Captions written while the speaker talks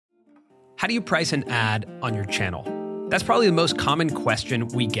How do you price an ad on your channel? That's probably the most common question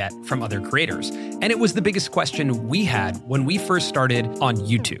we get from other creators. And it was the biggest question we had when we first started on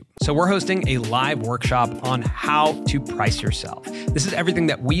YouTube. So we're hosting a live workshop on how to price yourself. This is everything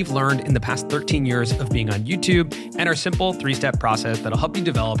that we've learned in the past 13 years of being on YouTube and our simple 3-step process that'll help you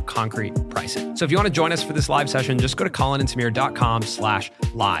develop concrete pricing. So if you want to join us for this live session, just go to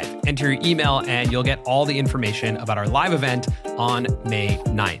colinandsamir.com/live. Enter your email and you'll get all the information about our live event on May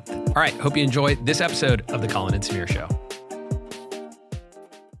 9th. All right, hope you enjoy this episode of The Colin and Samir Show.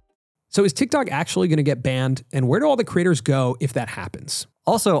 So is TikTok actually going to get banned? And where do all the creators go if that happens?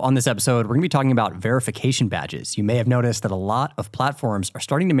 Also on this episode, we're going to be talking about verification badges. You may have noticed that a lot of platforms are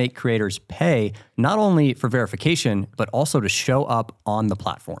starting to make creators pay not only for verification, but also to show up on the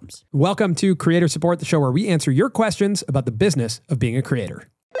platforms. Welcome to Creator Support, the show where we answer your questions about the business of being a creator.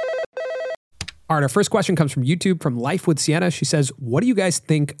 All right, our first question comes from YouTube, from Life with Sienna. She says, what do you guys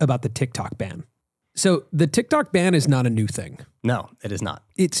think about the TikTok ban? So the TikTok ban is not a new thing. No, it is not.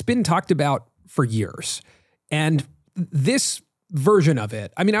 It's been talked about for years. And this version of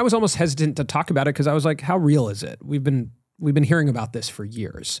it, I mean, I was almost hesitant to talk about it because I was like, how real is it? We've been hearing about this for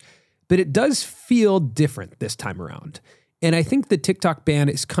years. But it does feel different this time around. And I think the TikTok ban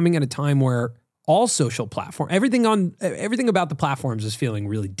is coming at a time where all social platforms, everything about the platforms is feeling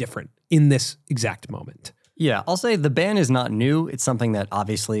really different in this exact moment. Yeah, I'll say the ban is not new. It's something that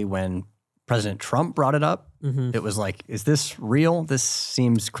obviously when President Trump brought it up, it was like, is this real? This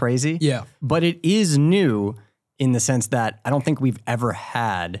seems crazy. Yeah. But it is new in the sense that I don't think we've ever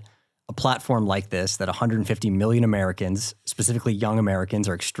had a platform like this that 150 million Americans, specifically young Americans,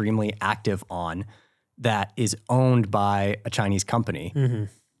 are extremely active on, that is owned by a Chinese company.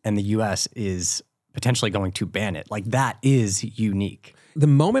 And the US is potentially going to ban it. Like, that is unique. The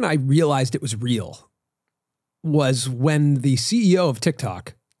moment I realized it was real was when the CEO of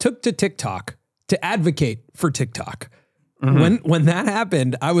TikTok took to TikTok to advocate for TikTok. When that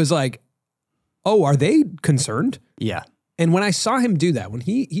happened, I was like, oh, are they concerned? Yeah. And when I saw him do that, when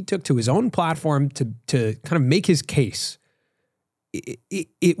he took to his own platform to kind of make his case,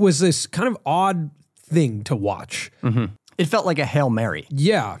 it was this kind of odd thing to watch. It felt like a Hail Mary.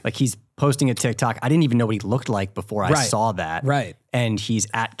 Yeah. Like, he's posting a TikTok. I didn't even know what he looked like before I saw that. Right. And he's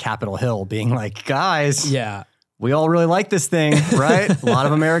at Capitol Hill being like, guys, Yeah. we all really like this thing, right? A lot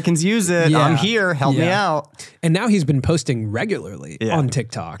of Americans use it. Yeah. I'm here. Help me out. And now he's been posting regularly on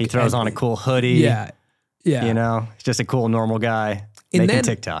TikTok. He throws on a cool hoodie. Yeah. You know, he's just a cool, normal guy And making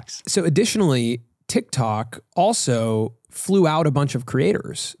then- TikToks. So additionally, TikTok also flew out a bunch of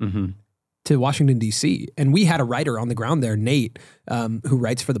creators to Washington, D.C. And we had a writer on the ground there, Nate, who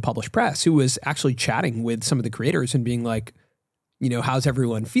writes for the Published Press, who was actually chatting with some of the creators and being like, you know, how's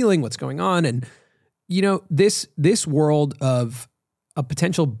everyone feeling? What's going on? And, you know, this world of a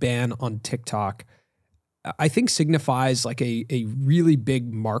potential ban on TikTok, I think signifies like a really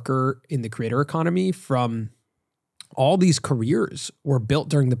big marker in the creator economy from all these careers were built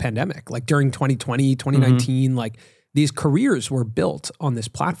during the pandemic, like during 2020, 2019, like these careers were built on this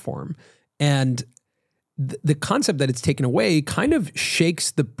platform. And the concept that it's taken away kind of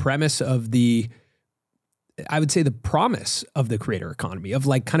shakes the premise of I would say the promise of the creator economy, of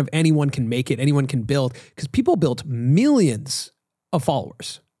like kind of anyone can make it, anyone can build, because people built millions of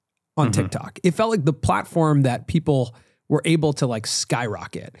followers on TikTok. It felt like the platform that people were able to like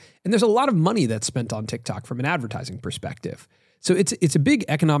skyrocket. And there's a lot of money that's spent on TikTok from an advertising perspective. So it's a big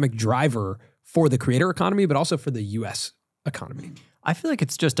economic driver for the creator economy, but also for the US economy. I feel like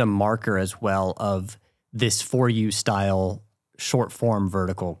it's just a marker as well of this For You style short form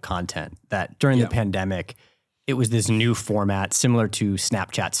vertical content that during the pandemic, it was this new format similar to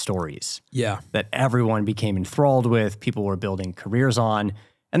Snapchat stories. Yeah. That everyone became enthralled with, people were building careers on.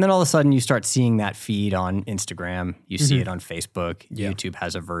 And then all of a sudden you start seeing that feed on Instagram. You see it on Facebook. YouTube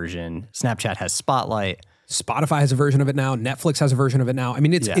has a version. Snapchat has Spotlight. Spotify has a version of it now. Netflix has a version of it now. I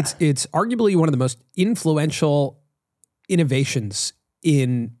mean, it's arguably one of the most influential innovations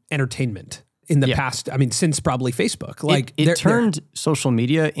in entertainment in the past. I mean, since probably Facebook. Like it turned social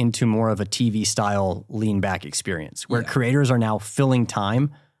media into more of a TV style lean back experience where creators are now filling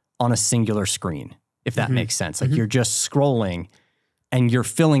time on a singular screen, if that makes sense. Like you're just scrolling and you're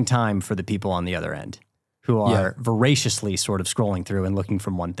filling time for the people on the other end who are voraciously sort of scrolling through and looking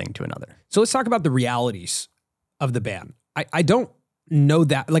from one thing to another. So let's talk about the realities of the ban. I don't know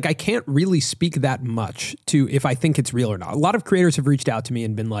that, like I can't really speak that much to if I think it's real or not. A lot of creators have reached out to me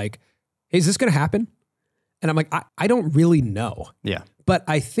and been like, hey, is this going to happen? And I'm like, I don't really know. Yeah. But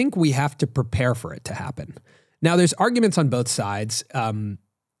I think we have to prepare for it to happen. Now, there's arguments on both sides.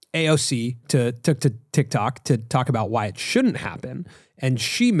 AOC took to TikTok to talk about why it shouldn't happen. And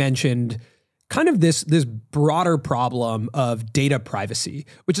she mentioned kind of this broader problem of data privacy,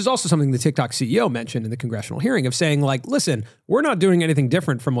 which is also something the TikTok CEO mentioned in the congressional hearing of saying like, listen, we're not doing anything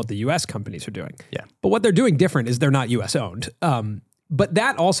different from what the US companies are doing. Yeah. But what they're doing different is they're not US owned. But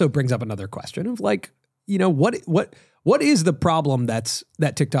that also brings up another question of like, you know, what is the problem that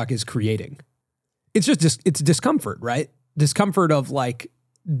TikTok is creating? It's just it's discomfort, right? Discomfort of like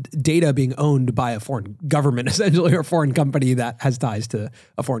data being owned by a foreign government, essentially, or a foreign company that has ties to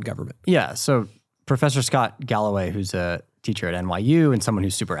a foreign government. Yeah. So Professor Scott Galloway, who's a teacher at NYU and someone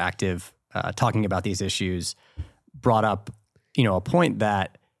who's super active talking about these issues, brought up, you know, a point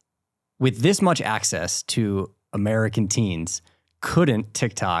that with this much access to American teens, couldn't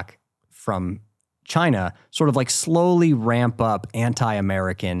TikTok from China sort of like slowly ramp up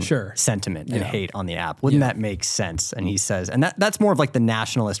anti-American sentiment and hate on the app? Wouldn't that make sense? And he says, and that's more of like the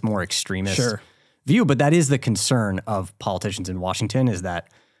nationalist, more extremist view, but that is the concern of politicians in Washington, is that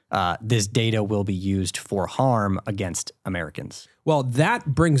this data will be used for harm against Americans. Well, that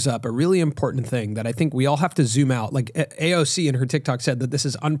brings up a really important thing that I think we all have to zoom out. Like AOC in her TikTok said that this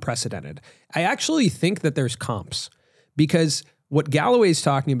is unprecedented. I actually think that there's comps, because what Galloway's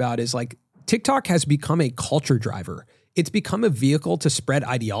talking about is like TikTok has become a culture driver. It's become a vehicle to spread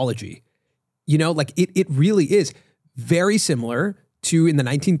ideology. You know, like it really is very similar to in the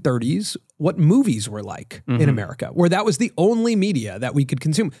 1930s, what movies were like in America, where that was the only media that we could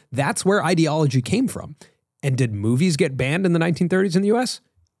consume. That's where ideology came from. And did movies get banned in the 1930s in the US?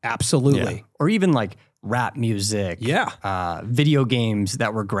 Absolutely. Yeah. Or even like rap music, video games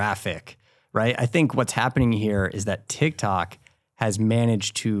that were graphic, right? I think what's happening here is that TikTok has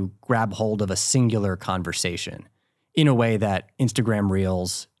managed to grab hold of a singular conversation in a way that Instagram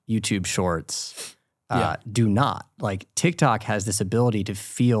Reels, YouTube Shorts do not. Like TikTok has this ability to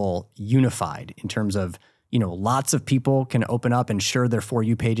feel unified in terms of, you know, lots of people can open up, and sure, their For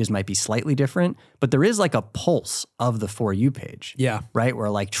You pages might be slightly different, but there is like a pulse of the For You page. Yeah. Right?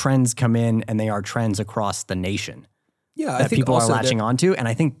 Where like trends come in and they are trends across the nation. Yeah. That people are latching onto. And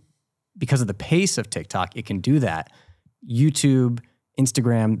I think because of the pace of TikTok, it can do that. YouTube,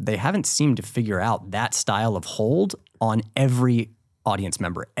 Instagram, they haven't seemed to figure out that style of hold on every audience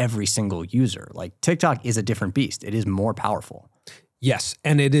member, every single user. Like TikTok is a different beast. It is more powerful. Yes.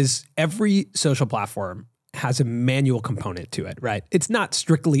 And it is, every social platform has a manual component to it, right? It's not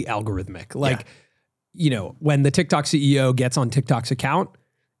strictly algorithmic. Like, you know, when the TikTok CEO gets on TikTok's account,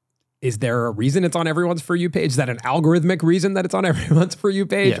 is there a reason it's on everyone's For You page? Is that an algorithmic reason that it's on everyone's For You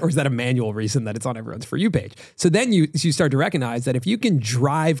page? Or is that a manual reason that it's on everyone's For You page? So then you start to recognize that if you can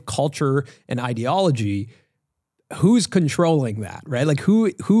drive culture and ideology, who's controlling that, right? Like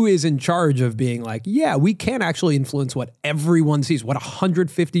who is in charge of being like, yeah, we can actually influence what everyone sees, what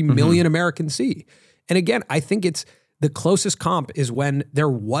 150 million Americans see. And again, I think it's the closest comp is when there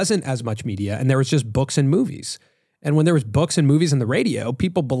wasn't as much media and there was just books and movies. And when there was books and movies and the radio,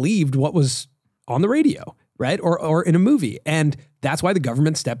 people believed what was on the radio, right? Or in a movie. And that's why the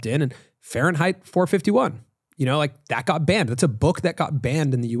government stepped in, and Fahrenheit 451, you know, like that got banned. That's a book that got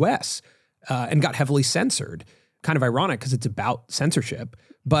banned in the US and got heavily censored. Kind of ironic because it's about censorship.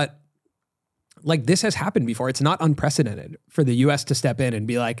 But like this has happened before. It's not unprecedented for the US to step in and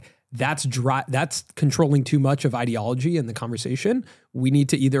be like, that's controlling too much of ideology in the conversation. We need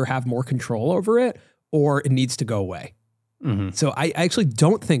to either have more control over it or it needs to go away. So I actually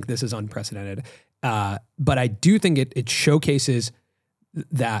don't think this is unprecedented, but I do think it showcases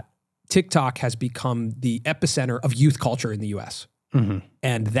that TikTok has become the epicenter of youth culture in the US.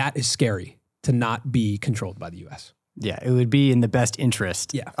 And that is scary to not be controlled by the US. Yeah, it would be in the best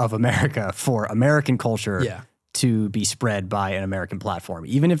interest of America for American culture to be spread by an American platform,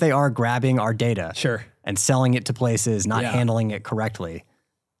 even if they are grabbing our data and selling it to places, not handling it correctly.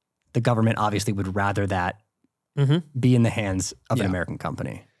 The government obviously would rather that be in the hands of an American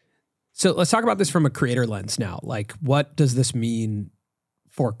company. So let's talk about this from a creator lens now. Like, what does this mean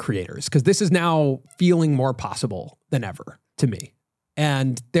for creators? Because this is now feeling more possible than ever to me.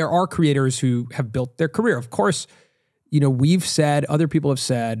 And there are creators who have built their career. Of course, you know, we've said, other people have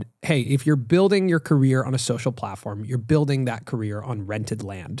said, hey, if you're building your career on a social platform, you're building that career on rented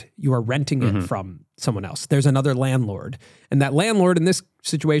land. You are renting it from someone else. There's another landlord. And that landlord in this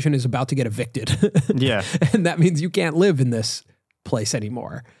situation is about to get evicted. And that means you can't live in this place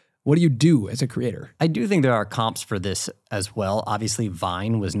anymore. What do you do as a creator? I do think there are comps for this as well. Obviously,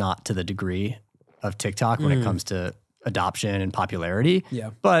 Vine was not to the degree of TikTok when it comes to adoption and popularity.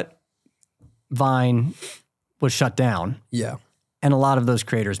 But Vine was shut down. And a lot of those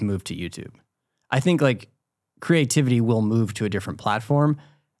creators moved to YouTube. I think like creativity will move to a different platform.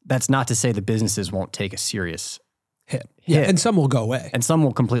 that's not to say the businesses won't take a serious hit. Yeah, and some will go away. And some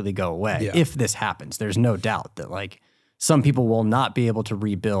will completely go away if this happens. There's no doubt that like some people will not be able to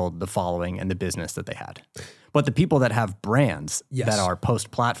rebuild the following and the business that they had. But the people that have brands that are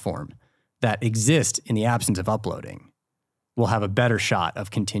post-platform that exist in the absence of uploading will have a better shot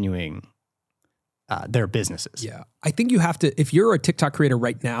of continuing their businesses. Yeah. I think you have to, if you're a TikTok creator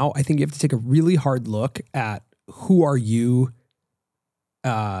right now, I think you have to take a really hard look at who are you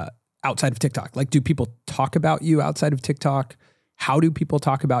outside of TikTok. Like, do people talk about you outside of TikTok? How do people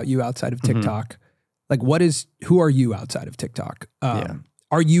talk about you outside of TikTok? Like, who are you outside of TikTok?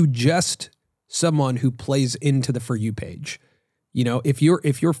 Are you just someone who plays into the For You page? You know, if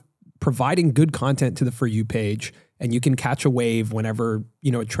you're providing good content to the For You page and you can catch a wave whenever,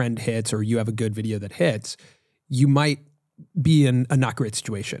 you know, a trend hits or you have a good video that hits, you might be in a not great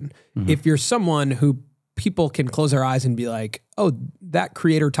situation. If you're someone who people can close their eyes and be like, oh, that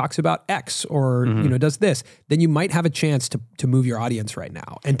creator talks about X or, you know, does this, then you might have a chance to move your audience right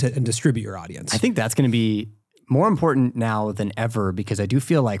now and distribute your audience. I think that's going to be more important now than ever, because I do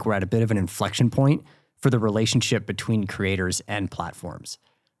feel like we're at a bit of an inflection point for the relationship between creators and platforms,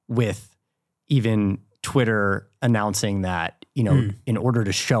 with even Twitter announcing that, you know, in order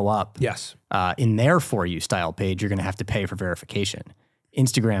to show up in their For You style page, you're going to have to pay for verification.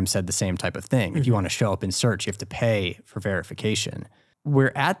 Instagram said the same type of thing. If you want to show up in search, you have to pay for verification.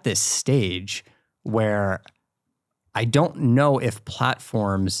 We're at this stage where I don't know if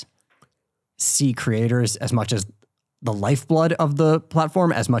platforms see creators as much as the lifeblood of the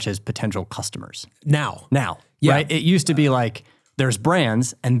platform as much as potential customers. Now. Right? It used to be like there's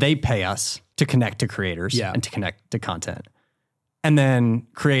brands and they pay us to connect to creators and to connect to content. And then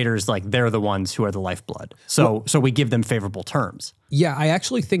creators, like, they're the ones who are the lifeblood. So we give them favorable terms. Yeah, I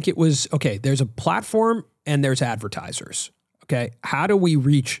actually think it was, okay, there's a platform and there's advertisers. Okay, how do we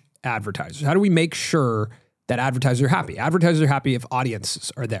reach advertisers? How do we make sure that advertisers are happy? Advertisers are happy if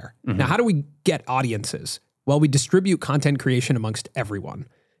audiences are there. Now, how do we get audiences? Well, we distribute content creation amongst everyone.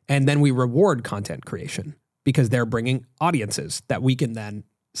 And then we reward content creation because they're bringing audiences that we can then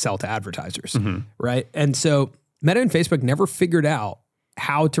sell to advertisers, right? And so Meta and Facebook never figured out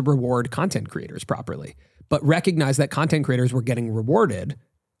how to reward content creators properly, but recognized that content creators were getting rewarded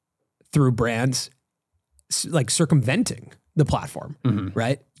through brands like circumventing the platform,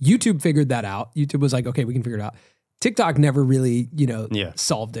 right? YouTube figured that out. YouTube was like, okay, we can figure it out. TikTok never really,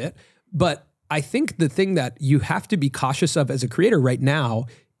 solved it. But I think the thing that you have to be cautious of as a creator right now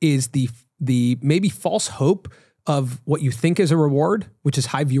is the maybe false hope of what you think is a reward, which is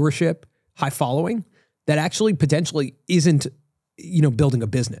high viewership, high following, that actually potentially isn't, building a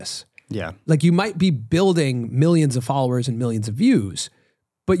business. Yeah. Like, you might be building millions of followers and millions of views,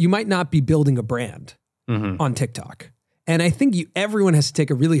 but you might not be building a brand on TikTok. And I think everyone has to take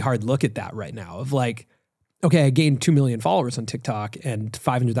a really hard look at that right now of like, okay, I gained 2 million followers on TikTok and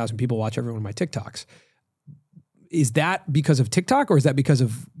 500,000 people watch every one of my TikToks. Is that because of TikTok, or is that because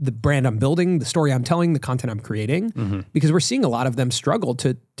of the brand I'm building, the story I'm telling, the content I'm creating? Because we're seeing a lot of them struggle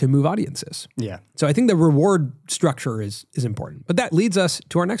to move audiences. Yeah. So I think the reward structure is important. But that leads us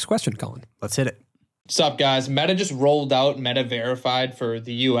to our next question, Colin. Let's hit it. What's up, guys? Meta just rolled out Meta Verified for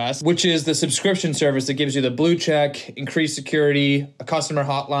the US, which is the subscription service that gives you the blue check, increased security, a customer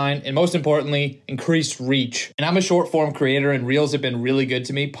hotline, and most importantly, increased reach. And I'm a short form creator, and Reels have been really good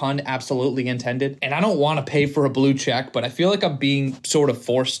to me, pun absolutely intended. And I don't want to pay for a blue check, but I feel like I'm being sort of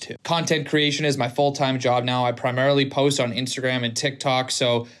forced to. Content creation is my full-time job now. I primarily post on Instagram and TikTok,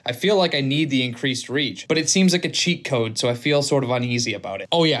 so I feel like I need the increased reach. But it seems like a cheat code, so I feel sort of uneasy about it.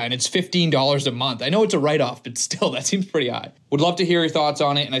 Oh yeah, and it's $15 a month. I know it's a write-off, but still, that seems pretty high. Would love to hear your thoughts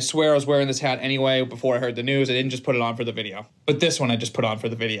on it, and I swear I was wearing this hat anyway before I heard the news. I didn't just put it on for the video. But this one I just put on for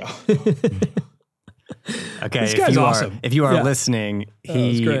the video. Okay, this guy's awesome. If you are listening,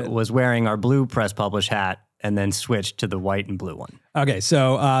 he was wearing our blue Press Publish hat and then switched to the white and blue one. Okay,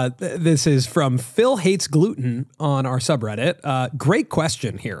 so this is from Phil Hates Gluten on our subreddit. Great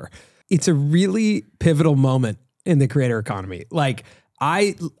question here. It's a really pivotal moment in the creator economy. Like,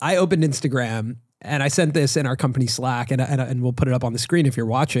 I opened Instagram and I sent this in our company Slack, and we'll put it up on the screen if you're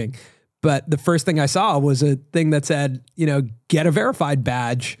watching. But the first thing I saw was a thing that said, get a verified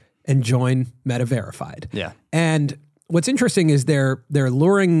badge and join Meta Verified. Yeah. And what's interesting is they're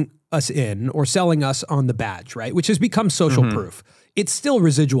luring us in or selling us on the badge, right? Which has become social proof. It's still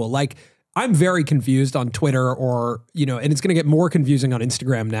residual. Like, I'm very confused on Twitter and it's going to get more confusing on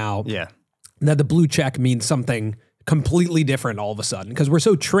Instagram now. Yeah. That the blue check means something completely different all of a sudden, because we're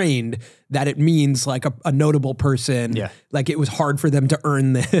so trained that it means like a notable person. Yeah. Like, it was hard for them to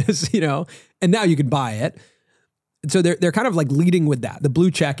earn this, and now you can buy it. So they're kind of like leading with that. The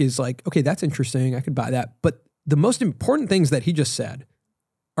blue check is like, okay, that's interesting. I could buy that. But the most important things that he just said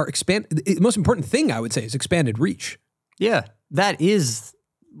are the most important thing I would say is expanded reach. Yeah, that is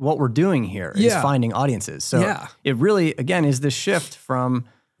what we're doing here is finding audiences. So it really, again, is this shift from,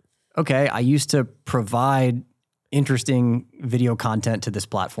 okay, I used to provide interesting video content to this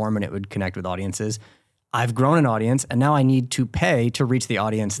platform and it would connect with audiences. I've grown an audience and now I need to pay to reach the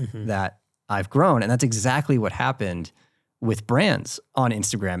audience that I've grown. And that's exactly what happened with brands on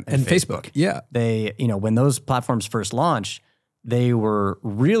Instagram and Facebook. Yeah. They, when those platforms first launched, they were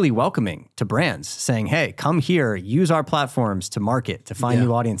really welcoming to brands saying, hey, come here, use our platforms to market, to find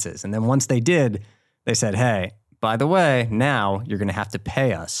new audiences. And then once they did, they said, hey, by the way, now you're going to have to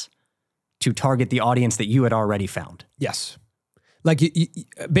pay us to target the audience that you had already found. Yes. Like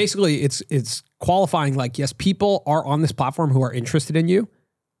basically it's qualifying like, yes, people are on this platform who are interested in you,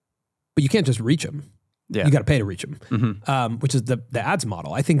 but you can't just reach them. Yeah. You got to pay to reach them, which is the ads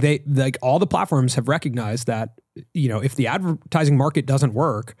model. I think all the platforms have recognized that, if the advertising market doesn't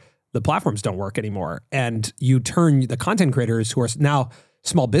work, the platforms don't work anymore. And you turn the content creators who are now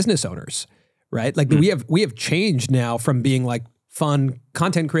small business owners, right? Like we have changed now from being like fun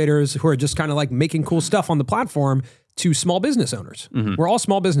content creators who are just kind of like making cool stuff on the platform to small business owners. We're all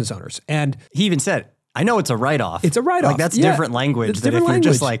small business owners. And he even said, I know it's a write-off. It's a write-off. Like that's different language than if you're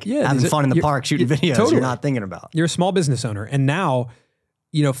just like having fun in the park shooting videos totally. You're not thinking about. You're a small business owner. And now,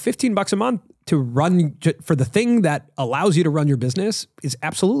 $15 a month to run for the thing that allows you to run your business is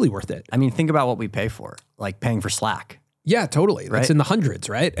absolutely worth it. I mean, think about what we pay for, like paying for Slack. Yeah, totally. Right? That's in the hundreds,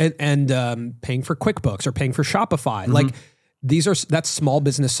 right? And paying for QuickBooks or paying for Shopify. Like that's small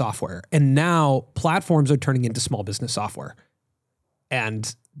business software. And now platforms are turning into small business software.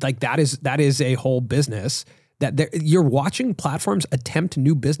 And like that is a whole business that you're watching platforms attempt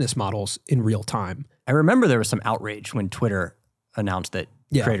new business models in real time. I remember there was some outrage when Twitter announced that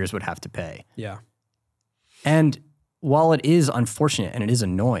creators would have to pay. Yeah. And while it is unfortunate and it is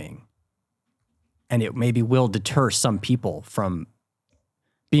annoying, and it maybe will deter some people from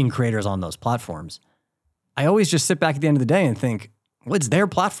being creators on those platforms, I always just sit back at the end of the day and think, well, it's their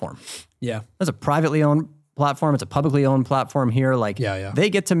platform. Yeah. That's a privately owned platform. It's a publicly owned platform here. Like they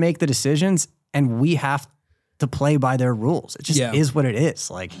get to make the decisions and we have to play by their rules. It just is what it is.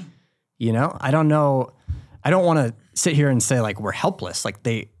 Like, I don't know. I don't want to sit here and say like we're helpless. Like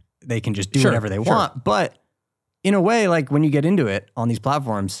they can just do whatever they want. But in a way, like when you get into it on these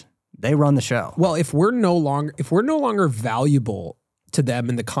platforms, they run the show. Well, if we're no longer valuable to them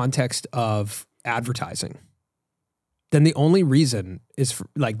in the context of advertising, then the only reason is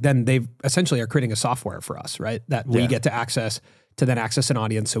then they essentially are creating a software for us, right? That we get to access an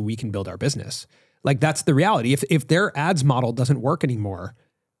audience so we can build our business. Like that's the reality. If their ads model doesn't work anymore,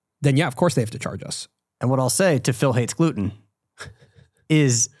 then of course they have to charge us. And what I'll say to Phil Hates Gluten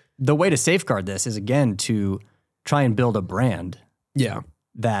is the way to safeguard this is again to try and build a brand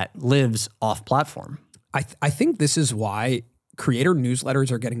that lives off platform. I think this is why creator newsletters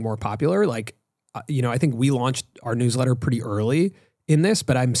are getting more popular. Like, I think we launched our newsletter pretty early in this,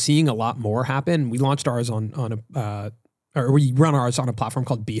 but I'm seeing a lot more happen. We launched ours we run ours on a platform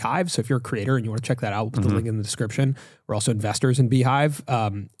called Beehive. So if you're a creator and you want to check that out, we'll put the link in the description. We're also investors in Beehive.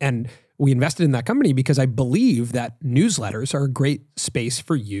 And we invested in that company because I believe that newsletters are a great space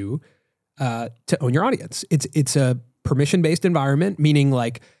for you to own your audience. It's a permission-based environment, meaning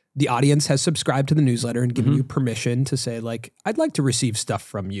like the audience has subscribed to the newsletter and given you permission to say like, I'd like to receive stuff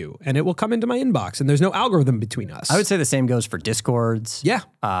from you and it will come into my inbox and there's no algorithm between us. I would say the same goes for Discords. For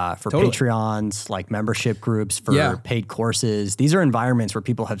Patreons, like membership groups, for paid courses. These are environments where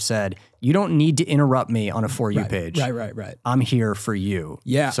people have said, you don't need to interrupt me on a For You page. Right. I'm here for you.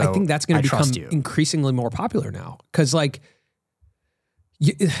 Yeah, so I think that's going to become increasingly more popular now. Because like,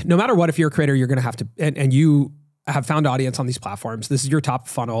 no matter what, if you're a creator, you're going to have to, and you have found audience on these platforms. This is your top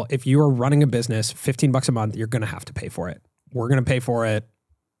funnel. If you are running a business, $15 a month, you're going to have to pay for it. We're going to pay for it.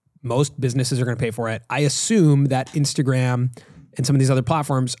 Most businesses are going to pay for it. I assume that Instagram and some of these other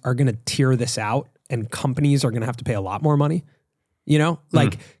platforms are going to tier this out and companies are going to have to pay a lot more money,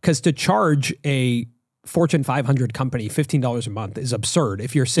 because to charge a Fortune 500 company $15 a month is absurd.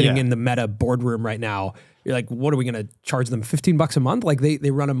 If you're sitting in the Meta boardroom right now, you're like, what are we going to charge them $15 a month? Like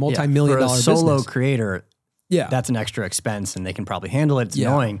they run a multi-million dollar business. For a solo creator, that's an extra expense and they can probably handle it. It's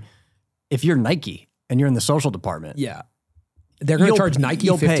annoying. If you're Nike and you're in the social department, they're going to charge Nike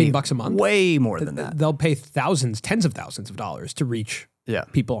 $15 a month. Way more than that. They'll pay tens of thousands of dollars to reach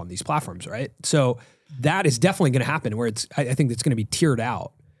people on these platforms, right? So that is definitely going to happen where I think it's going to be tiered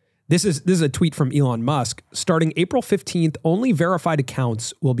out. This is a tweet from Elon Musk. Starting April 15th, only verified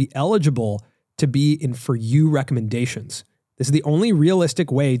accounts will be eligible to be in For You recommendations. This is the only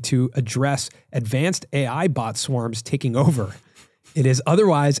realistic way to address advanced AI bot swarms taking over. It is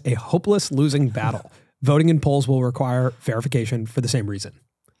otherwise a hopeless losing battle. Voting in polls will require verification for the same reason.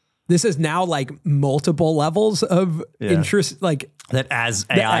 This is now like multiple levels of interest. Like that as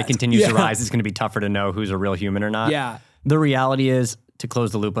AI continues to rise, it's going to be tougher to know who's a real human or not. Yeah. The reality is, to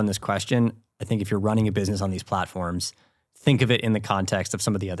close the loop on this question, I think if you're running a business on these platforms, think of it in the context of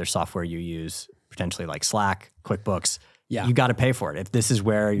some of the other software you use, potentially like Slack, QuickBooks. Yeah. You got to pay for it. If this is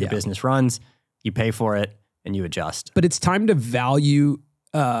where your business runs, you pay for it and you adjust. But it's time to value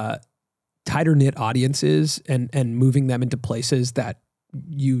tighter knit audiences and moving them into places that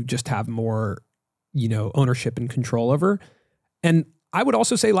you just have more, ownership and control over. And I would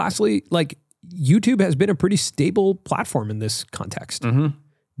also say, lastly, like YouTube has been a pretty stable platform in this context. Mm-hmm.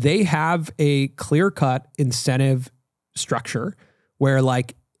 They have a clear-cut incentive structure where,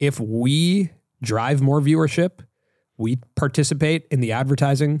 like, if we drive more viewership, we participate in the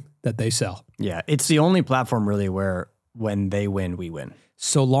advertising that they sell. Yeah, it's the only platform really where when they win, we win.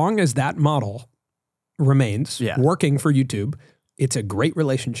 So long as that model remains working for YouTube, it's a great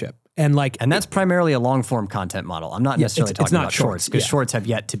relationship. And that's primarily a long form content model. I'm not necessarily talking about shorts, because shorts have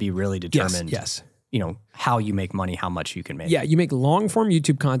yet to be really determined. Yes. How you make money, how much you can make. Yeah, you make long form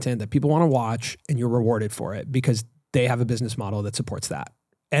YouTube content that people want to watch, and you're rewarded for it because they have a business model that supports that.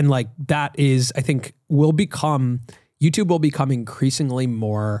 And like that is, I think, YouTube will become increasingly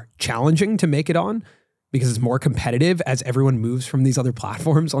more challenging to make it on because it's more competitive as everyone moves from these other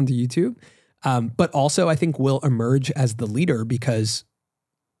platforms onto YouTube. But also I think will emerge as the leader because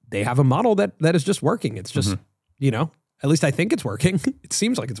they have a model that is just working. It's just, at least I think it's working. It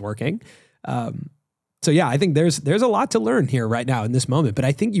seems like it's working. So yeah, I think there's a lot to learn here right now in this moment, but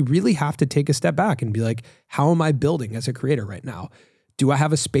I think you really have to take a step back and be like, how am I building as a creator right now? Do I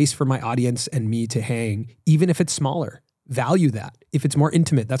have a space for my audience and me to hang, even if it's smaller? Value that. If it's more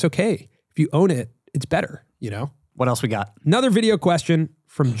intimate, that's okay. If you own it, it's better, What else we got? Another video question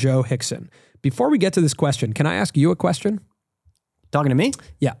from Joe Hickson. Before we get to this question, can I ask you a question? Talking to me?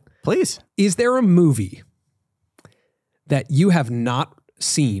 Yeah. Please. Is there a movie that you have not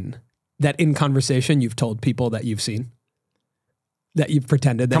seen that in conversation you've told people that you've seen? That you've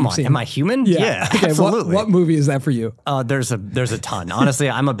pretended that you've seen? Am I human? Yeah, Okay, absolutely. What movie is that for you? There's a ton. Honestly,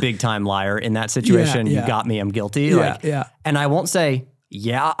 I'm a big time liar in that situation. Yeah. You got me. I'm guilty. Yeah. And I won't say,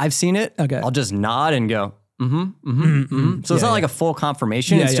 I've seen it. Okay. I'll just nod and go, So it's not like a full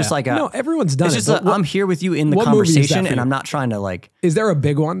confirmation. It's just like no, everyone's done it's it. just I'm here with you in the what movie is that conversation, for and you? I'm not trying to like. Is there a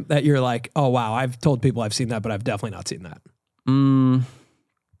big one that you're like, oh wow, I've told people I've seen that, but I've definitely not seen that?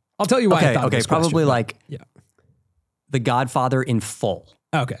 I'll tell you why. I thought of this probably question, The Godfather in full.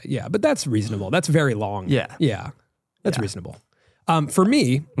 Okay, yeah, but that's reasonable. That's very long. Yeah. That's reasonable. For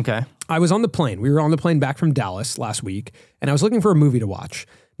me, Okay. I was on the plane. We were on the plane back from Dallas last week, and I was looking for a movie to watch.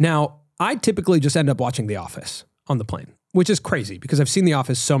 Now, I typically just end up watching The Office on the plane, which is crazy because I've seen The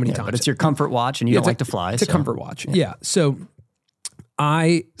Office so many times. But it's your comfort watch, and you don't like to fly. It's a comfort watch. Yeah. So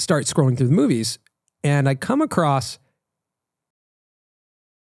I start scrolling through the movies, and I come across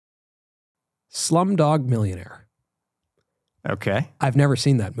Slumdog Millionaire. Okay. I've never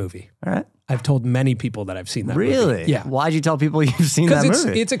seen that movie. All right. I've told many people that I've seen that movie. Really? Yeah. Why'd you tell people you've seen that Because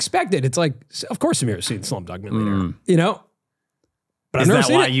movie? it's expected. It's like, of course Samir's seen Slumdog Millionaire, But Is I've never that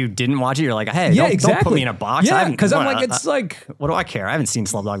seen why it. you didn't watch it? You're like, hey, Yeah, don't put me in a box. Yeah, because I'm like, it's like, what do I care? I haven't seen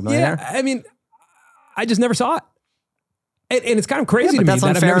Slumdog Millionaire. yeah, I mean, I just never saw it. And it's kind of crazy but to me that's that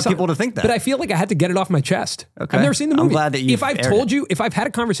I've unfair never of saw people it. to think that. But I feel like I had to get it off my chest. Okay. I've never seen the movie. I'm glad that you've If I've aired told it. you, if I've had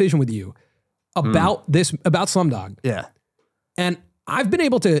a conversation with you about about Slumdog, Yeah. and I've been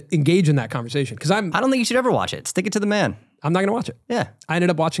able to engage in that conversation because I don't think you should ever watch it. Stick it to the man. I'm not going to watch it. Yeah. I ended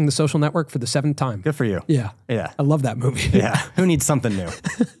up watching The Social Network for the 7th time. Good for you. Yeah. Yeah. I love that movie. Yeah. Who needs something new?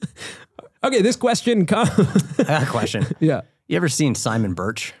 Okay, this question comes. I got a question. Yeah. You ever seen Simon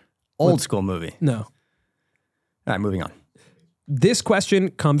Birch? Old school movie. No. All right, moving on. This question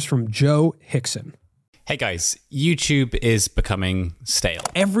comes from Joe Hickson. Hey guys, YouTube is becoming stale.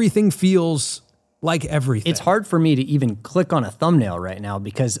 Everything feels like everything. It's hard for me to even click on a thumbnail right now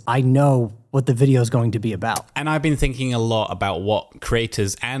because I know what the video is going to be about. And I've been thinking a lot about what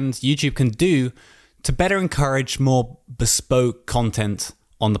creators and YouTube can do to better encourage more bespoke content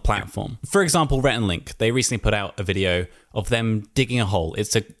on the platform. For example, Rhett and Link, they recently put out a video of them digging a hole.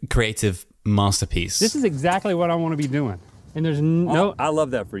 It's a creative masterpiece. This is exactly what I want to be doing. And there's no... I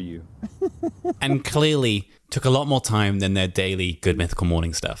love that for you. And clearly took a lot more time than their daily Good Mythical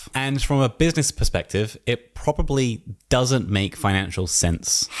Morning stuff. And from a business perspective, it probably doesn't make financial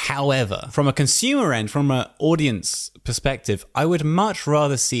sense. However, from a consumer end, from an audience perspective, I would much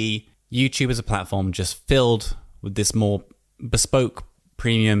rather see YouTube as a platform just filled with this more bespoke,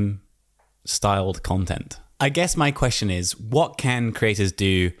 premium styled content. I guess my question is, what can creators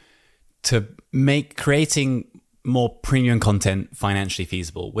do to make creating more premium content financially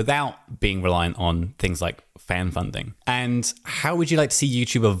feasible without being reliant on things like fan funding? And how would you like to see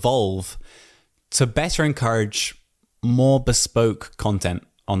YouTube evolve to better encourage more bespoke content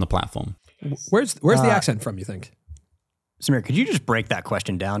on the platform? Where's the accent from, you think? Samir, could you just break that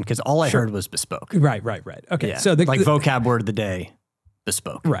question down? Because all I heard was bespoke. Right. Okay. Yeah. So vocab word of the day,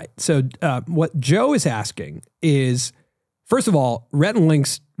 bespoke. Right. So what Joe is asking is, first of all, Rhett and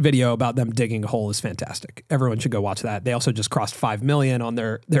Link's video about them digging a hole is fantastic. Everyone should go watch that. They also just crossed 5 million on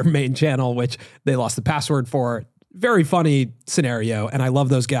their main channel, which they lost the password for. Very funny scenario. And I love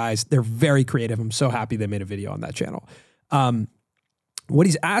those guys. They're very creative. I'm so happy they made a video on that channel. What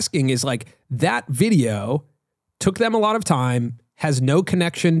he's asking is like, that video took them a lot of time, has no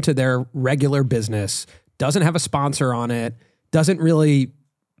connection to their regular business, doesn't have a sponsor on it,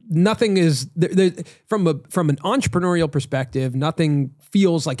 nothing is, from an entrepreneurial perspective, nothing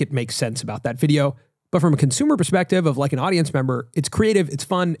feels like it makes sense about that video. But from a consumer perspective of like an audience member, it's creative, it's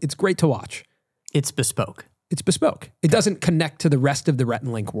fun, it's great to watch. It's bespoke. It's bespoke. It doesn't connect to the rest of the Rhett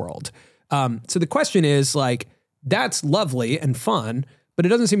and Link world. So the question is like, that's lovely and fun, but it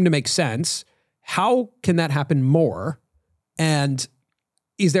doesn't seem to make sense. How can that happen more? And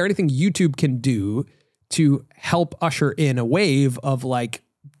is there anything YouTube can do to help usher in a wave of like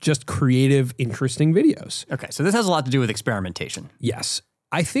just creative, interesting videos? Okay, so this has a lot to do with experimentation. Yes.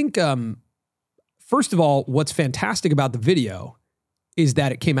 I think, first of all, what's fantastic about the video is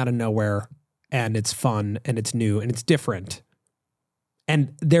that it came out of nowhere and it's fun and it's new and it's different.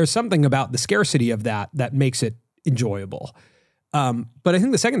 And there's something about the scarcity of that makes it enjoyable. But I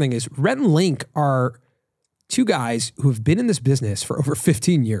think the second thing is Rhett and Link are two guys who have been in this business for over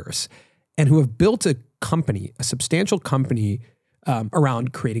 15 years and who have built a company, a substantial company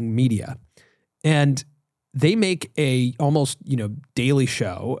around creating media. And they make a almost, daily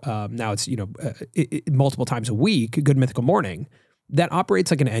show. Now it's, multiple times a week, Good Mythical Morning, that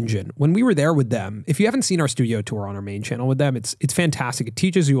operates like an engine. When we were there with them, if you haven't seen our studio tour on our main channel with them, it's fantastic. It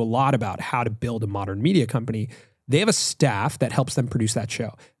teaches you a lot about how to build a modern media company. They have a staff that helps them produce that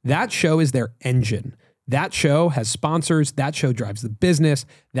show. That show is their engine. That show has sponsors. That show drives the business.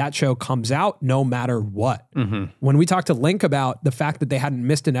 That show comes out no matter what. Mm-hmm. When we talked to Link about the fact that they hadn't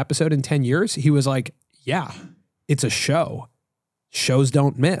missed an episode in 10 years, he was like, yeah, it's a show. Shows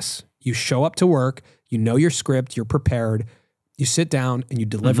don't miss. You show up to work, you know your script, you're prepared, you sit down and you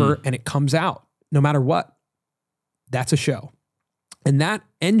deliver and it comes out no matter what. That's a show. And that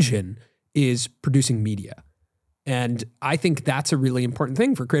engine is producing media. And I think that's a really important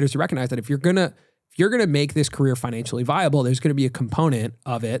thing for creators to recognize, that if you're gonna make this career financially viable, there's gonna be a component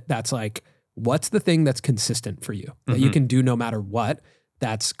of it that's like, what's the thing that's consistent for you that you can do no matter what,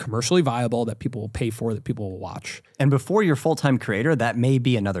 that's commercially viable, that people will pay for, that people will watch. And before you're a full-time creator, that may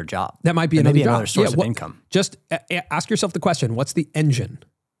be another job. That might be another source of income. Just ask yourself the question, what's the engine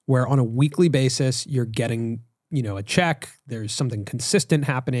where on a weekly basis you're getting, a check, there's something consistent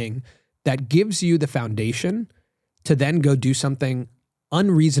happening that gives you the foundation to then go do something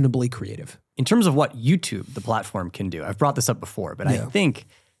unreasonably creative. In terms of what YouTube, the platform, can do, I've brought this up before, but I think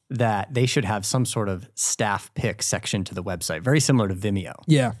that they should have some sort of staff pick section to the website, very similar to Vimeo.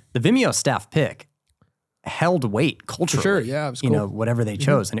 Yeah. The Vimeo staff pick held weight culturally. For sure, yeah. It was cool. Whatever they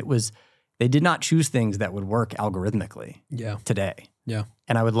chose. And they did not choose things that would work algorithmically today. Yeah.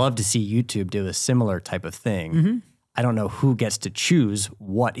 And I would love to see YouTube do a similar type of thing. I don't know who gets to choose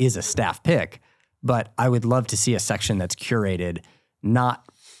what is a staff pick, but I would love to see a section that's curated not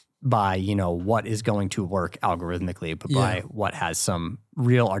by, what is going to work algorithmically, but by what has some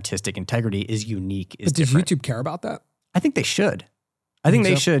real artistic integrity, is unique, is different. Does YouTube care about that? I think they should. I think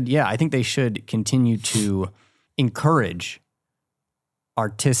they should. Yeah, I think they should continue to encourage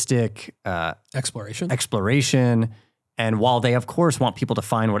artistic exploration. And while they, of course, want people to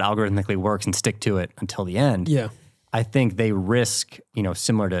find what algorithmically works and stick to it until the end, I think they risk,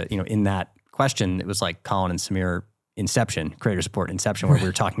 similar to, in that question, it was like Colin and Samir Inception, creator support Inception, where we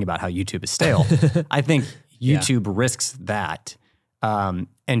were talking about how YouTube is stale. I think YouTube risks that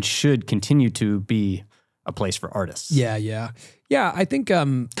and should continue to be a place for artists. Yeah, I think...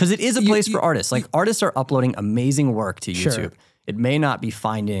 Because it is a place for artists. Like, artists are uploading amazing work to YouTube. Sure. It may not be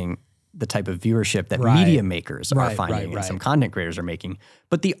finding the type of viewership that media makers are finding and some content creators are making,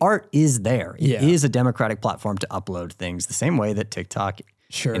 but the art is there. It is a democratic platform to upload things the same way that TikTok,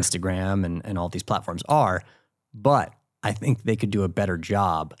 Instagram, and all these platforms are. But I think they could do a better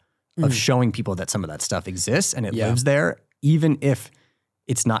job of showing people that some of that stuff exists and it lives there, even if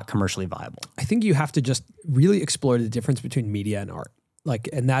it's not commercially viable. I think you have to just really explore the difference between media and art.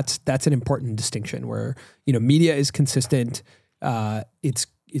 And that's an important distinction where, media is consistent.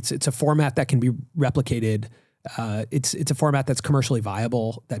 It's a format that can be replicated. It's a format that's commercially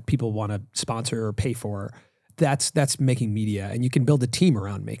viable that people want to sponsor or pay for. That's making media, and you can build a team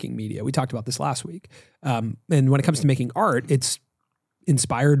around making media. We talked about this last week. And when it comes to making art, it's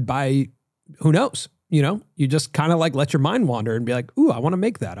inspired by who knows. You just kind of let your mind wander and be like, ooh, I want to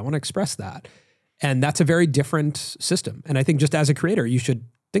make that. I want to express that. And that's a very different system. And I think just as a creator, you should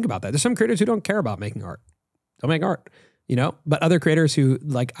think about that. There's some creators who don't care about making art. Don't make art, but other creators who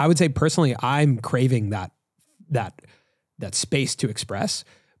I would say personally, I'm craving that space to express.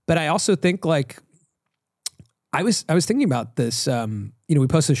 But I also think I was thinking about this, we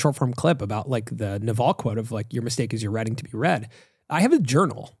posted a short form clip about the Naval quote of your mistake is your writing to be read. I have a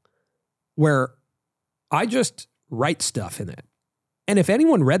journal where I just write stuff in it. And if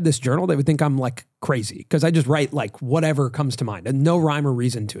anyone read this journal, they would think I'm crazy because I just write whatever comes to mind and no rhyme or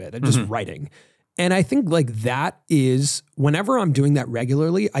reason to it. I'm just writing. And I think that is, whenever I'm doing that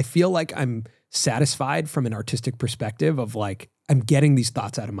regularly, I feel like I'm satisfied from an artistic perspective of I'm getting these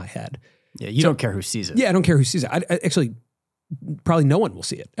thoughts out of my head. Yeah, you don't care who sees it. Yeah, I don't care who sees it. I actually, probably no one will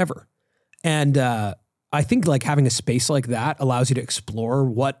see it ever. And I think having a space like that allows you to explore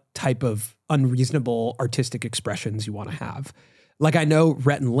what type of unreasonable artistic expressions you want to have. I know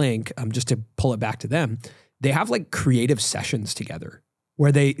Rhett and Link, just to pull it back to them, they have creative sessions together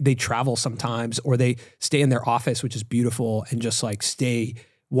where they travel sometimes, or they stay in their office, which is beautiful, and just stay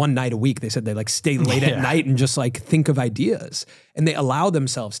one night a week. They said they stay late at night and just think of ideas, and they allow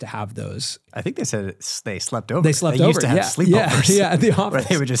themselves to have those. I think they said they slept over. They slept over. They used to have sleepovers. Yeah, at the office. Where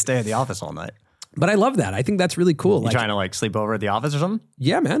they would just stay at the office all night. But I love that. I think that's really cool. You trying to sleep over at the office or something?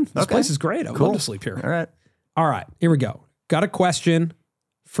 Yeah, man. This place is great. I would love to sleep here. All right. Here we go. Got a question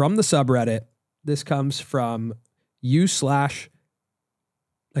from the subreddit. This comes from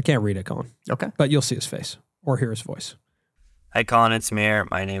I can't read it, Colin. Okay. But you'll see his face or hear his voice. Hi, Colin. It's Mir.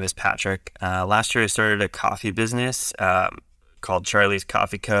 My name is Patrick. Last year, I started a coffee business called Charlie's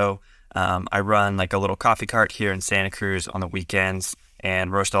Coffee Co. I run a little coffee cart here in Santa Cruz on the weekends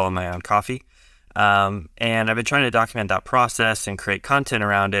and roast all of my own coffee. And I've been trying to document that process and create content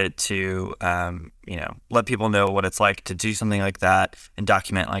around it to, let people know what it's like to do something like that and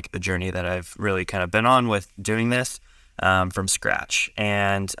document the journey that I've really kind of been on with doing this from scratch.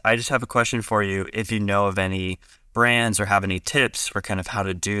 And I just have a question for you. If you know of any brands or have any tips for kind of how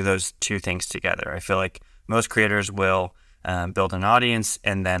to do those two things together. I feel like most creators will build an audience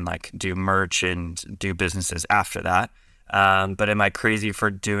and then do merch and do businesses after that. But am I crazy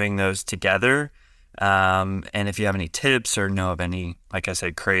for doing those together? And if you have any tips or know of any, like I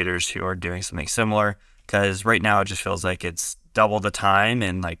said, creators who are doing something similar, because right now it just feels like it's double the time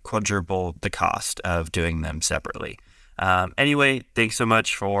and quadruple the cost of doing them separately. Anyway, thanks so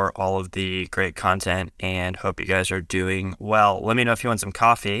much for all of the great content and hope you guys are doing well. Let me know if you want some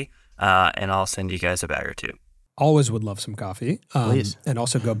coffee and I'll send you guys a bag or two. Always would love some coffee. Please. And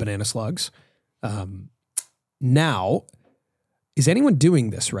also go banana slugs. Now, is anyone doing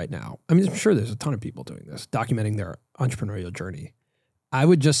this right now? I mean, I'm sure there's a ton of people doing this, documenting their entrepreneurial journey. I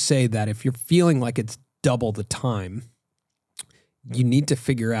would just say that if you're feeling like it's double the time, you need to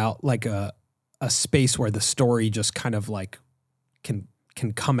figure out a space where the story just kind of can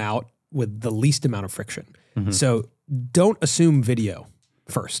come out with the least amount of friction. Mm-hmm. So don't assume video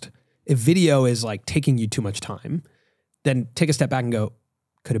first. If video is taking you too much time, then take a step back and go,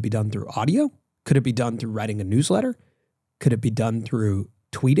 could it be done through audio? Could it be done through writing a newsletter? Could it be done through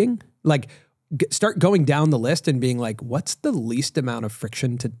tweeting? Start going down the list and being what's the least amount of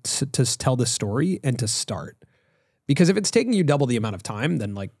friction to tell the story and to start? Because if it's taking you double the amount of time,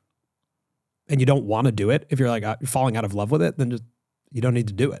 then and you don't want to do it, if you're falling out of love with it, then you don't need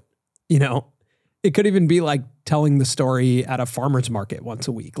to do it. It could even be telling the story at a farmer's market once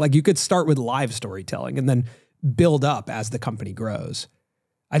a week. You could start with live storytelling and then build up as the company grows.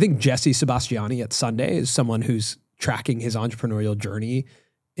 I think Jesse Sebastiani at Sunday is someone who's tracking his entrepreneurial journey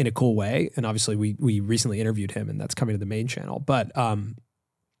in a cool way. And obviously we recently interviewed him and that's coming to the main channel, but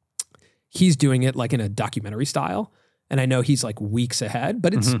he's doing it in a documentary style. And I know he's weeks ahead,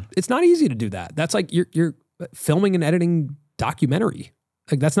 but it's not easy to do that. That's you're filming and editing documentary.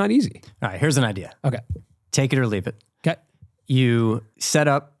 That's not easy. All right, here's an idea. Okay. Take it or leave it. Okay. You set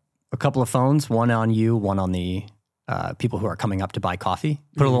up a couple of phones, one on you, one on the people who are coming up to buy coffee.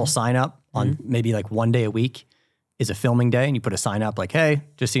 Put a little sign up on maybe 1 day a week is a filming day, and you put a sign up hey,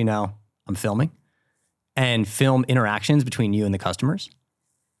 just so you know, I'm filming. And film interactions between you and the customers.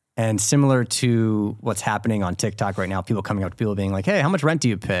 And similar to what's happening on TikTok right now, people coming up to people being like, hey, how much rent do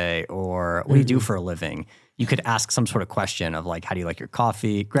you pay? Or what do you do for a living? You could ask some sort of question of like, how do you like your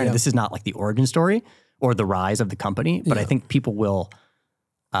coffee? Granted, this is not like the origin story or the rise of the company, but I think people will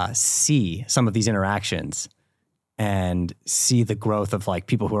see some of these interactions and see the growth of like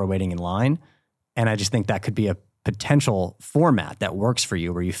people who are waiting in line. And I just think that could be a potential format that works for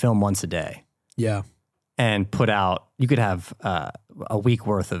you where you film once a day. Yeah. And put out, you could have a week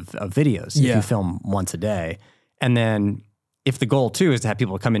worth of videos if you film once a day. And then if the goal too is to have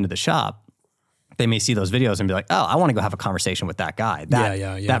people come into the shop, they may see those videos and be like, oh, I want to go have a conversation with that guy.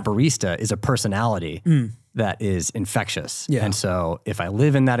 That barista is a personality that is infectious. Yeah. And so if I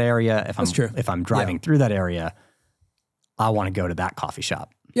live in that area, if I'm driving through that area, I want to go to that coffee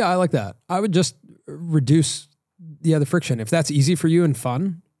shop. Yeah, I like that. I would just reduce the friction. If that's easy for you and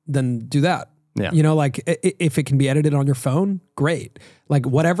fun, then do that. Yeah. You know, like if it can be edited on your phone, great. Like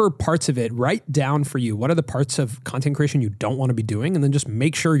whatever parts of it, write down for you. What are the parts of content creation you don't want to be doing? And then just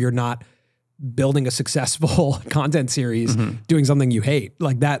make sure you're not building a successful content series doing something you hate.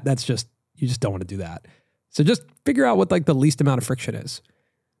 Like that's just, you just don't want to do that. So just figure out what like the least amount of friction is.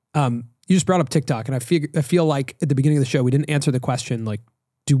 You just brought up TikTok, and I feel like at the beginning of the show, we didn't answer the question, like,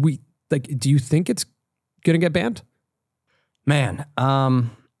 do you think it's going to get banned? Man,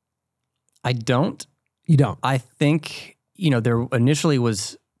 I don't. You don't? I think, there initially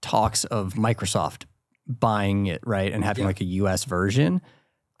was talks of Microsoft buying it, right? And having like a US version.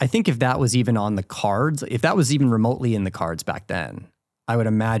 I think if that was even on the cards, if that was even remotely in the cards back then, I would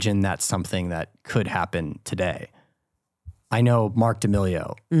imagine that's something that could happen today. I know Mark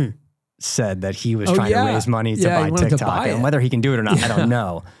D'Amelio said that he was trying to raise money to buy TikTok. And whether he can do it or not, I don't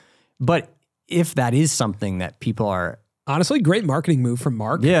know. But if that is something that people are... Honestly, great marketing move from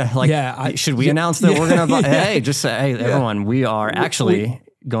Mark. Yeah, should we announce that we're going to buy... Hey, just say, hey, everyone, we are actually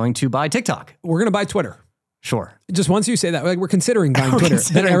going to buy TikTok. We're going to buy Twitter. Sure. Just once you say that, like we're considering buying Twitter,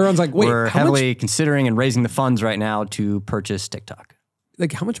 then everyone's like, wait, we're heavily considering and raising the funds right now to purchase TikTok.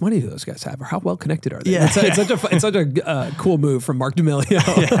 Like, how much money do those guys have, or how well connected are they? Yeah, it's such a cool move from Mark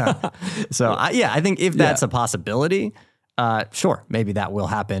D'Amelio. So I think if that's a possibility, sure, maybe that will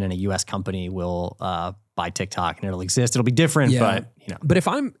happen, and a U.S. company will buy TikTok, and it'll exist. It'll be different, but But if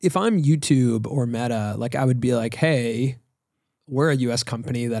I'm YouTube or Meta, like I would be like, hey, we're a U.S.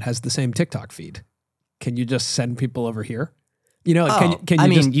 company that has the same TikTok feed. Can you just send people over here?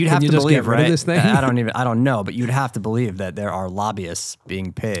 Can you you'd have to believe, right? This thing? I don't know, but you'd have to believe that there are lobbyists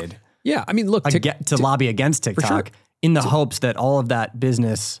being paid. Yeah, I mean, look, to lobby against TikTok in the hopes that all of that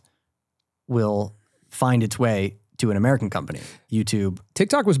business will find its way to an American company. YouTube,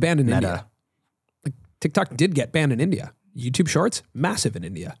 TikTok was banned in Meta. India. Like TikTok did get banned in India. YouTube Shorts, massive in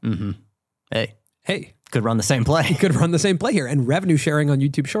India. Mm-hmm. Hey, could run the same play. Could run the same play here, and revenue sharing on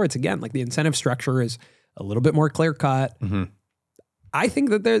YouTube Shorts again. Like the incentive structure is a little bit more clear cut. Mm-hmm. I think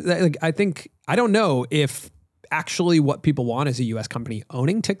that I don't know if actually what people want is a U.S. company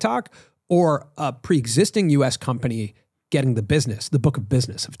owning TikTok or a pre-existing U.S. company getting the book of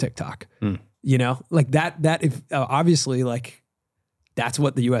business of TikTok. Like that if obviously like that's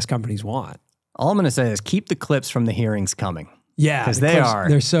what the U.S. companies want. All I'm going to say is keep the clips from the hearings coming. Yeah, because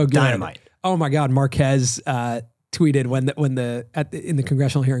they're so good. Dynamite. Oh my God, Marquez tweeted in the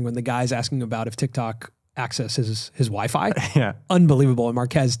congressional hearing when the guy's asking about if TikTok accesses his Wi-Fi. Yeah. Unbelievable. And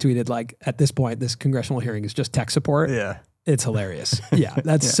Marquez tweeted like, at this point, this congressional hearing is just tech support. Yeah. It's hilarious. Yeah,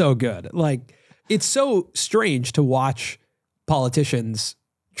 that's so good. Like, it's so strange to watch politicians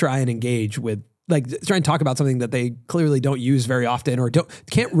try and engage with, like, try and talk about something that they clearly don't use very often or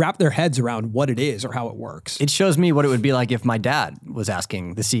can't wrap their heads around what it is or how it works. It shows me what it would be like if my dad was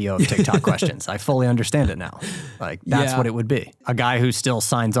asking the CEO of TikTok questions. I fully understand it now. Like, that's what it would be. A guy who still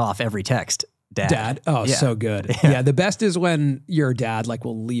signs off every text. Dad. Oh, so good. Yeah. The best is when your dad like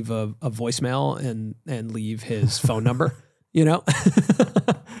will leave a voicemail and leave his phone number, Yeah.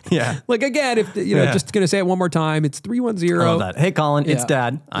 Like again, if just going to say it one more time, it's 310. I love that. Hey, Colin, it's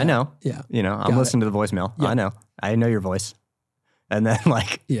Dad. I know. Yeah. I'm listening to the voicemail. Yeah. I know your voice. And then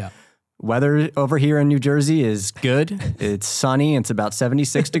weather over here in New Jersey is good. It's sunny. It's about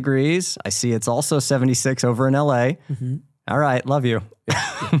 76 degrees. I see it's also 76 over in LA. Mm-hmm. All right. Love you.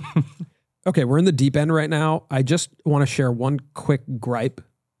 Yeah. Okay, we're in the deep end right now. I just want to share one quick gripe.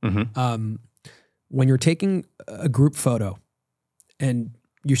 Mm-hmm. When you're taking a group photo and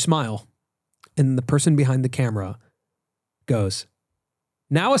you smile and the person behind the camera goes,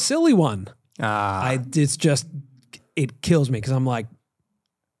 now a silly one. It kills me because I'm like,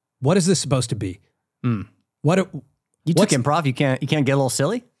 what is this supposed to be? You took improv. You can't get a little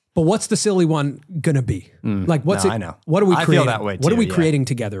silly? But what's the silly one gonna be? Like, what's no, it? I know. What are we I feel creating? that way What are too, we yeah. creating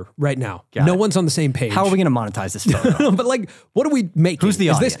together right now? Got No it. one's on the same page. How are we going to monetize this photo? But like, what are we making? Who's the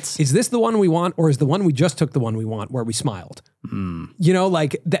is audience? Is this the one we want, or is the one we just took the one we want, where we smiled? You know,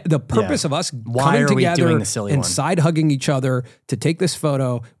 like the purpose of us Why coming are we together doing the silly and one? side hugging each other to take this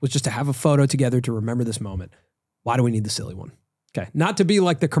photo was just to have a photo together to remember this moment. Why do we need the silly one? Okay, not to be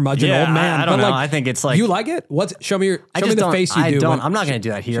like the curmudgeon Yeah, old man. I don't but know. like, I think it's like you like it. Show me the don't, face you I do. don't. when- I'm not going to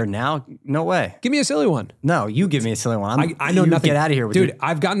do that here now. No way. Give me a silly one. No, you give me a silly one. I know you nothing. Get out of here with dude. your-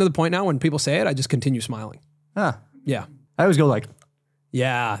 I've gotten to the point now when people say it, I just continue smiling. Huh. Yeah, I always go like,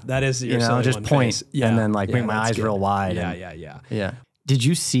 yeah, that is your you know, silly just one point face. Yeah, and then like make my that's eyes good. real wide. Yeah, and- yeah. Did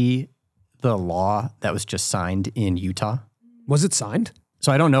you see the law that was just signed in Utah? Was it signed?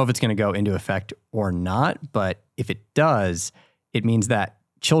 So I don't know if it's going to go into effect or not, but if it does, it means that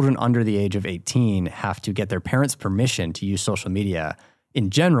children under the age of 18 have to get their parents' permission to use social media in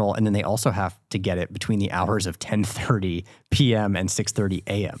general, and then they also have to get it between the hours of 10:30 p.m. and 6:30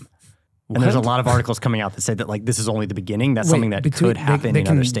 a.m. And there's a lot of articles coming out that say that like this is only the beginning. That's something that could happen they in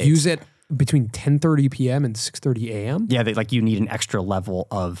can other states. use it between 10:30 p.m. and 6:30 a.m. Yeah, like you need an extra level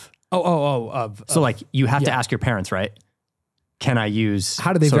of. So Like you have to yeah. ask your parents, right? Can I use?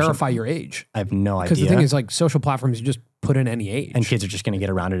 how do they social- verify your age? I have no idea. Because the thing is, like social platforms, you just put in any age, and kids are just going to get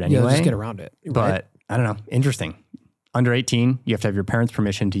around it yeah, anyway. they'll just get around it. But right? I don't know. Interesting. Under 18, you have to have your parents'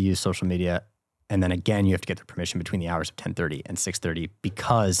 permission to use social media. And then again, you have to get their permission between the hours of 10:30 and 6:30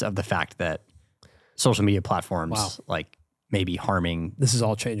 because of the fact that social media platforms like may be harming This is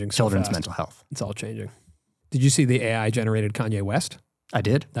all changing. So children's fast. mental health. It's all changing. Did you see the AI generated Kanye West? I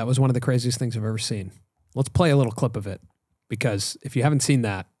did. That was one of the craziest things I've ever seen. Let's play a little clip of it because if you haven't seen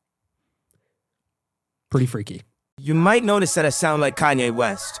that, pretty freaky. You might notice that I sound like Kanye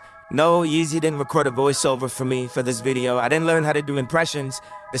West. No, Yeezy didn't record a voiceover for me for this video. I didn't learn how to do impressions.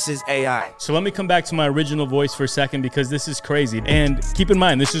 This is AI. So let me come back to my original voice for a second because this is crazy. And keep in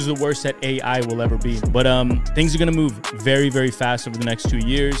mind, this is the worst that AI will ever be. But things are gonna move very, very fast over the next 2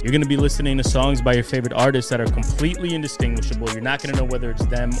 years. You're gonna be listening to songs by your favorite artists that are completely indistinguishable. You're not gonna know whether it's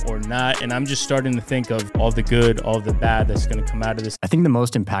them or not. And I'm just starting to think of all the good, all the bad that's gonna come out of this. I think the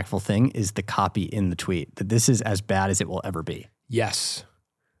most impactful thing is the copy in the tweet, that this is as bad as it will ever be. Yes,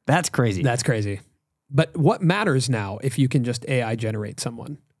 That's crazy. that's crazy. But what matters now if you can just AI generate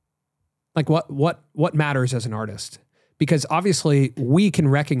someone? Like what matters as an artist? Because obviously we can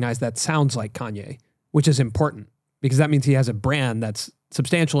recognize that sounds like Kanye, which is important because that means he has a brand that's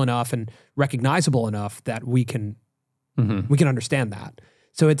substantial enough and recognizable enough that we can understand that.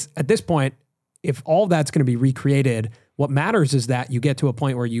 So it's at this point, if all that's going to be recreated, what matters is that you get to a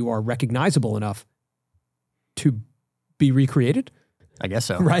point where you are recognizable enough to be recreated, I guess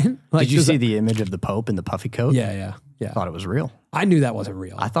so. right? Like, Did you does see that- the image of the Pope in the puffy coat? Yeah. I thought it was real. I knew that wasn't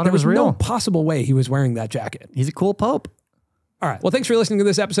real. I thought there it was no real. possible way he was wearing that jacket. He's a cool Pope. All right. Well, thanks for listening to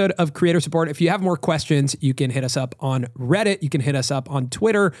this episode of Creator Support. If you have more questions, you can hit us up on Reddit. You can hit us up on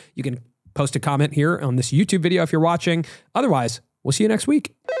Twitter. You can post a comment here on this YouTube video if you're watching. Otherwise, we'll see you next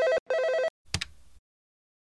week.